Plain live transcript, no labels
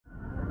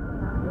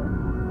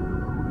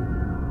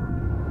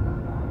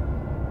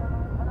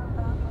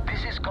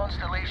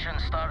Constellation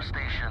Star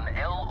Station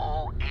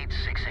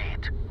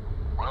LO-868.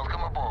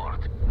 Welcome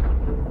aboard.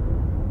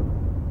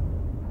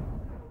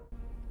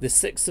 The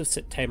 6th of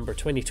September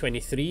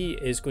 2023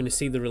 is going to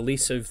see the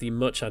release of the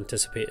much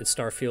anticipated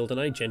Starfield, and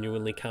I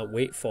genuinely can't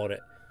wait for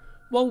it.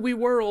 While we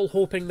were all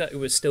hoping that it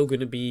was still going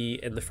to be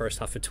in the first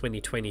half of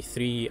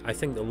 2023, I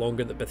think the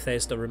longer that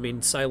Bethesda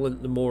remained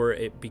silent, the more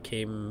it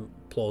became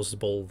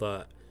plausible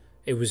that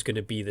it was going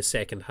to be the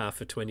second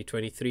half of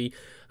 2023.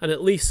 And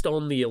at least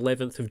on the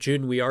 11th of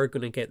June we are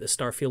going to get the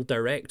Starfield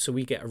Direct, so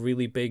we get a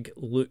really big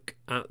look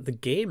at the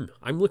game.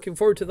 I'm looking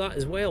forward to that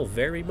as well,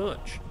 very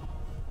much.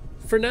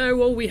 For now,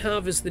 all we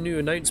have is the new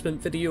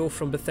announcement video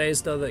from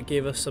Bethesda that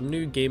gave us some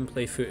new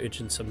gameplay footage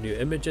and some new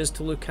images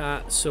to look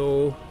at,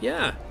 so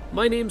yeah.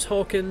 My name's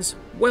Hawkins,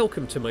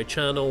 welcome to my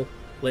channel,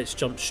 let's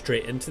jump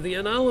straight into the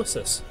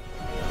analysis.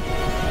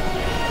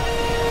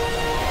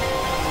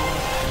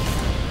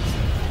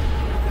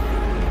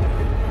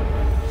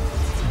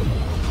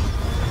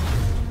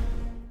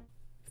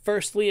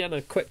 Firstly, and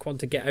a quick one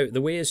to get out of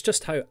the way, is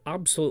just how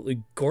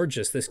absolutely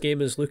gorgeous this game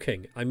is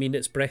looking. I mean,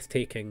 it's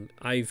breathtaking.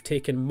 I've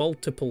taken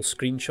multiple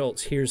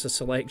screenshots, here's a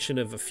selection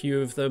of a few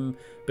of them,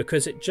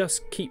 because it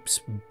just keeps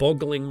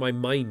boggling my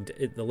mind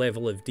at the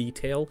level of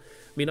detail.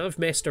 I mean, I've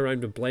messed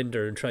around with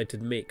Blender and tried to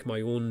make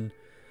my own,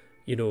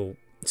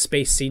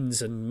 space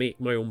scenes and make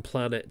my own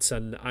planets,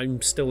 and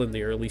I'm still in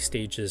the early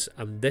stages,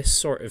 and this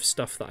sort of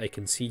stuff that I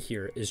can see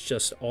here is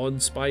just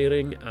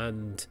awe-inspiring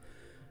and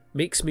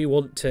makes me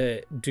want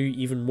to do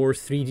even more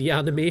 3D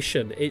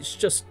animation. It's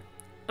just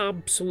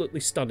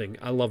absolutely stunning.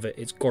 I love it.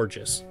 It's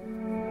gorgeous.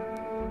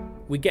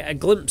 We get a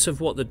glimpse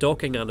of what the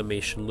docking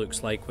animation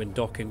looks like when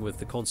docking with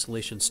the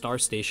Constellation Star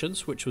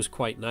Stations, which was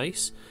quite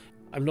nice.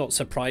 I'm not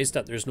surprised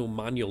that there's no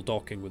manual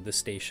docking with the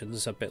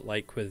stations, a bit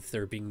like with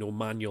there being no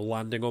manual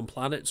landing on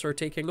planets or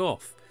taking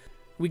off.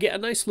 We get a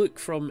nice look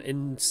from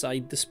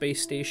inside the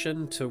space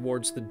station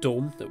towards the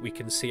dome that we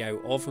can see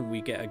out of, and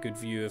we get a good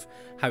view of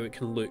how it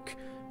can look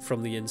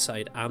from the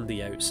inside and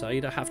the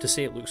outside. I have to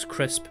say it looks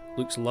crisp,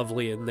 looks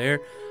lovely in there,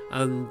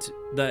 and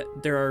that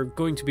there are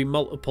going to be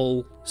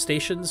multiple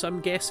stations, I'm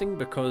guessing,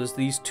 because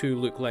these two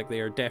look like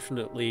they are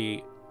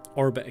definitely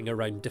orbiting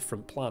around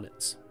different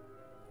planets.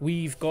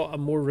 We've got a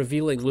more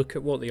revealing look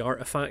at what the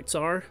artifacts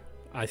are,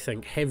 I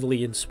think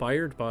heavily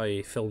inspired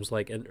by films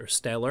like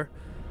Interstellar.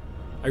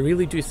 I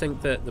really do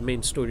think that the main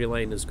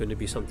storyline is going to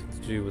be something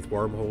to do with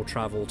wormhole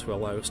travel to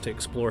allow us to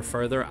explore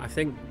further. I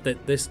think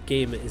that this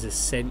game is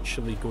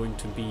essentially going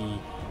to be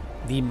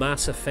the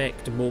Mass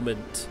Effect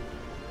moment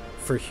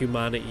for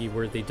humanity,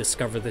 where they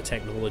discover the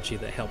technology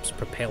that helps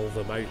propel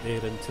them out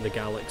there into the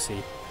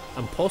galaxy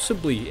and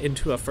possibly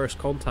into a first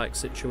contact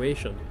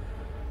situation.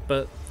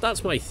 But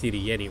that's my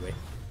theory anyway.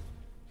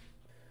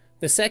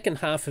 The second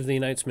half of the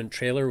announcement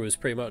trailer was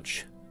pretty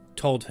much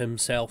Todd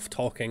himself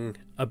talking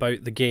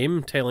about the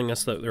game, telling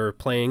us that they were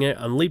playing it,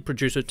 and lead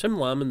producer Tim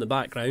Lamb in the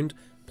background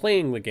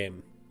playing the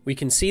game. We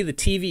can see the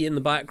TV in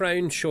the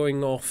background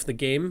showing off the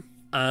game,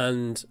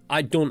 and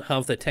I don't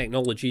have the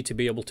technology to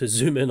be able to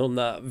zoom in on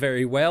that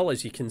very well.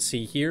 As you can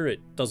see here, it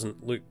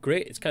doesn't look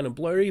great, it's kind of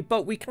blurry,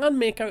 but we can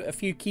make out a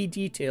few key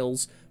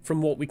details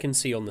from what we can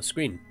see on the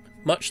screen.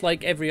 Much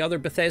like every other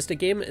Bethesda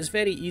game, it's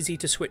very easy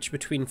to switch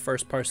between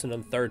first person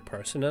and third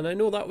person, and I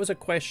know that was a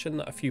question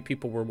that a few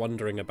people were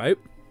wondering about.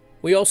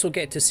 We also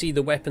get to see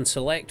the weapon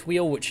select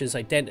wheel, which is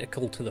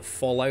identical to the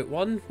Fallout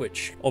one,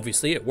 which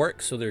obviously it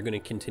works, so they're going to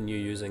continue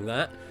using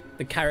that.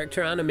 The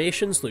character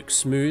animations look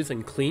smooth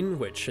and clean,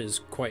 which is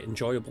quite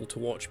enjoyable to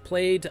watch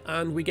played,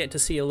 and we get to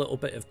see a little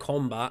bit of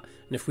combat.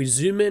 And if we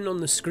zoom in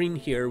on the screen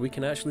here, we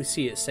can actually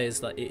see it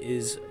says that it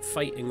is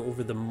fighting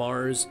over the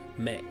Mars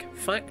Mech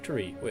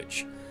Factory,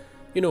 which,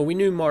 we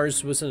knew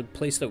Mars was a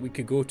place that we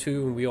could go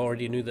to, and we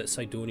already knew that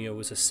Cydonia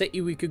was a city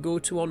we could go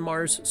to on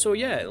Mars, so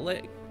yeah,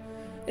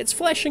 it's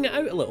fleshing it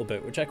out a little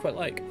bit, which I quite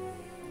like.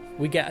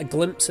 We get a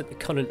glimpse at the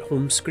current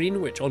home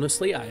screen, which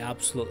honestly, I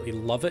absolutely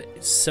love it.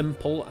 It's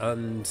simple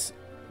and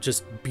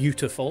just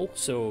beautiful,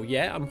 so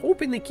yeah, I'm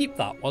hoping they keep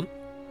that one.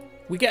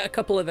 We get a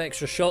couple of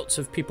extra shots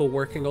of people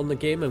working on the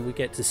game, and we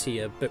get to see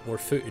a bit more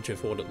footage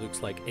of what it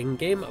looks like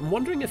in-game. I'm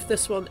wondering if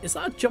this one, is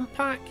that a jump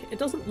pack? It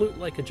doesn't look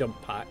like a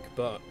jump pack,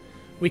 but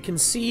we can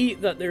see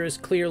that there is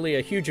clearly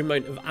a huge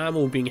amount of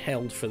ammo being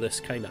held for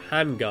this kind of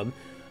handgun,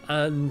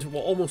 and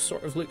what almost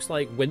sort of looks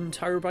like wind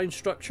turbine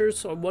structures,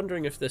 so I'm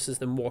wondering if this is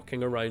them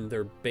walking around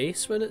their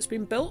base when it's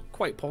been built,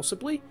 quite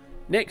possibly.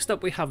 Next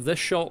up we have this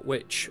shot,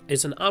 which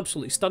is an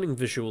absolutely stunning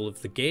visual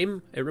of the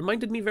game. It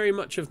reminded me very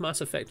much of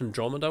Mass Effect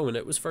Andromeda when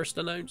it was first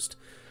announced,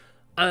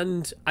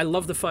 and I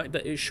love the fact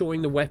that it's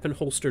showing the weapon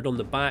holstered on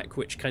the back,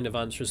 which kind of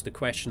answers the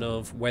question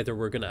of whether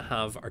we're going to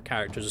have our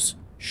characters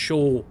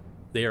show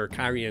they are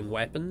carrying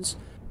weapons.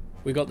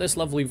 We got this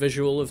lovely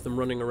visual of them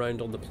running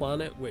around on the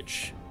planet,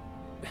 which,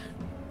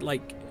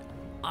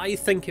 I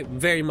think it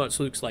very much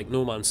looks like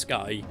No Man's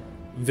Sky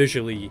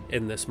visually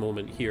in this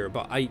moment here,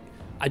 but I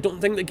don't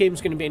think the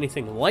game's going to be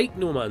anything like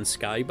No Man's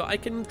Sky, but I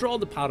can draw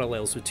the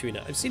parallels between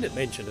it. I've seen it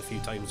mentioned a few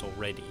times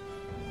already.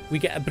 We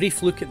get a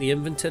brief look at the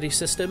inventory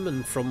system,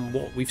 and from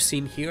what we've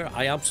seen here,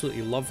 I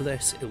absolutely love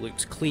this. It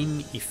looks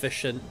clean,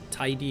 efficient,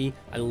 tidy.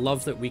 I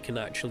love that we can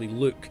actually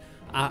look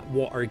at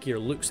what our gear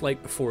looks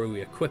like before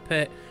we equip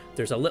it.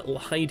 There's a little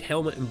hide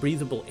helmet and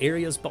breathable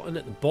areas button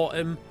at the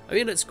bottom. I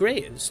mean, it's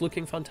great. It's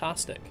looking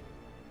fantastic.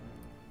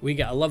 We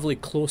get a lovely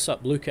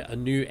close-up look at a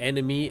new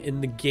enemy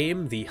in the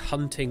game, the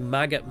hunting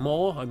maggot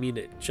maw. I mean,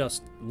 it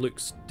just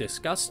looks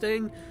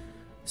disgusting.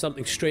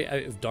 Something straight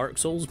out of Dark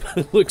Souls by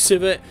the looks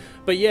of it.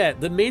 But yeah,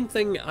 the main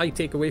thing I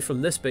take away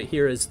from this bit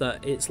here is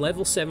that it's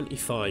level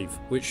 75,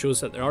 which shows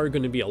that there are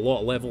going to be a lot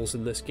of levels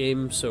in this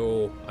game,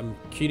 so I'm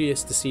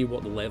curious to see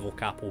what the level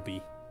cap will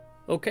be.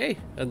 Okay,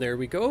 and there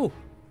we go.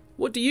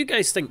 What do you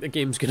guys think the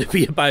game's going to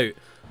be about?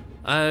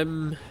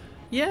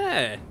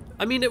 Yeah,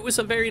 I mean, it was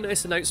a very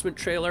nice announcement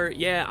trailer.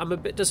 Yeah, I'm a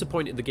bit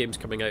disappointed the game's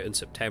coming out in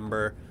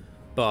September,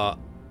 but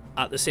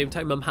at the same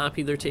time, I'm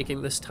happy they're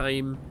taking this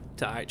time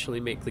to actually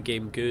make the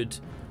game good.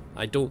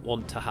 I don't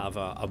want to have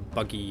a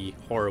buggy,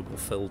 horrible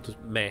filled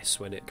mess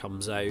when it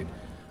comes out.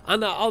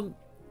 And I'm,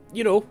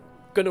 you know,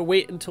 gonna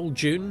wait until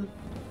June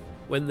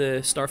when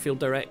the Starfield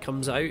Direct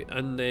comes out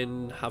and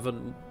then have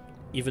an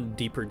even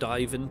deeper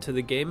dive into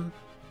the game.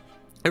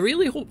 I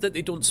really hope that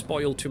they don't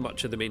spoil too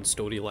much of the main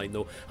storyline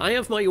though. I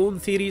have my own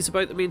theories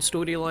about the main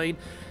storyline.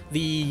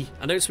 The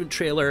announcement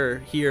trailer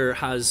here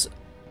has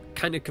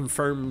kind of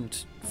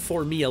confirmed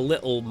for me a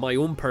little my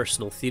own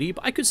personal theory,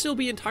 but I could still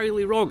be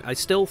entirely wrong. I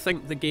still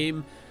think the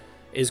game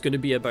is going to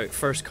be about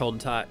first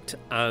contact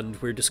and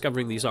we're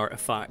discovering these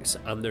artifacts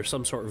and there's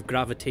some sort of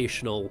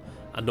gravitational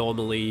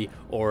anomaly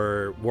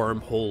or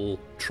wormhole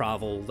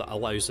travel that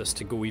allows us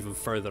to go even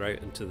further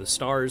out into the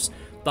stars.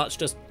 That's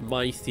just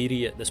my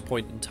theory at this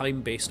point in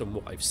time based on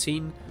what I've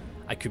seen.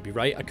 I could be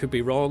right, I could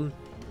be wrong.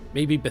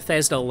 Maybe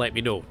Bethesda will let me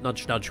know.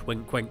 Nudge nudge,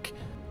 wink wink.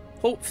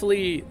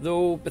 Hopefully,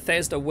 though,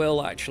 Bethesda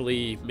will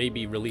actually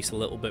maybe release a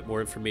little bit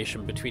more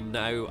information between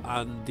now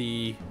and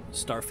the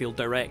Starfield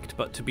Direct,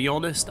 but to be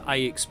honest, I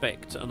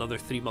expect another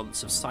 3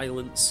 months of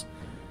silence.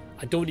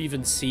 I don't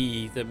even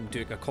see them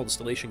doing a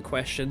Constellation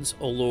Questions,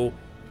 although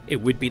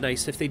it would be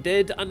nice if they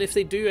did, and if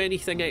they do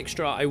anything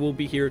extra, I will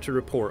be here to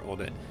report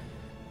on it,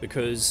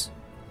 because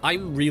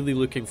I'm really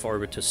looking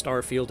forward to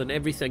Starfield, and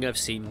everything I've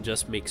seen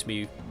just makes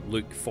me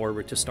look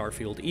forward to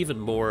Starfield even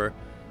more.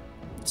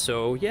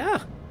 So,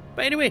 yeah.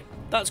 But anyway,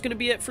 that's going to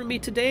be it from me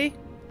today.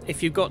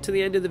 If you got to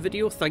the end of the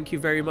video, thank you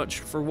very much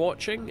for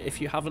watching.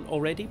 If you haven't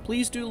already,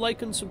 please do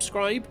like and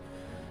subscribe,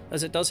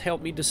 as it does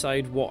help me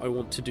decide what I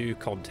want to do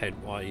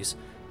content-wise.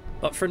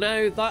 But for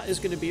now, that is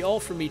going to be all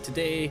from me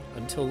today.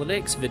 Until the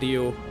next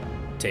video,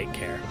 take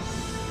care.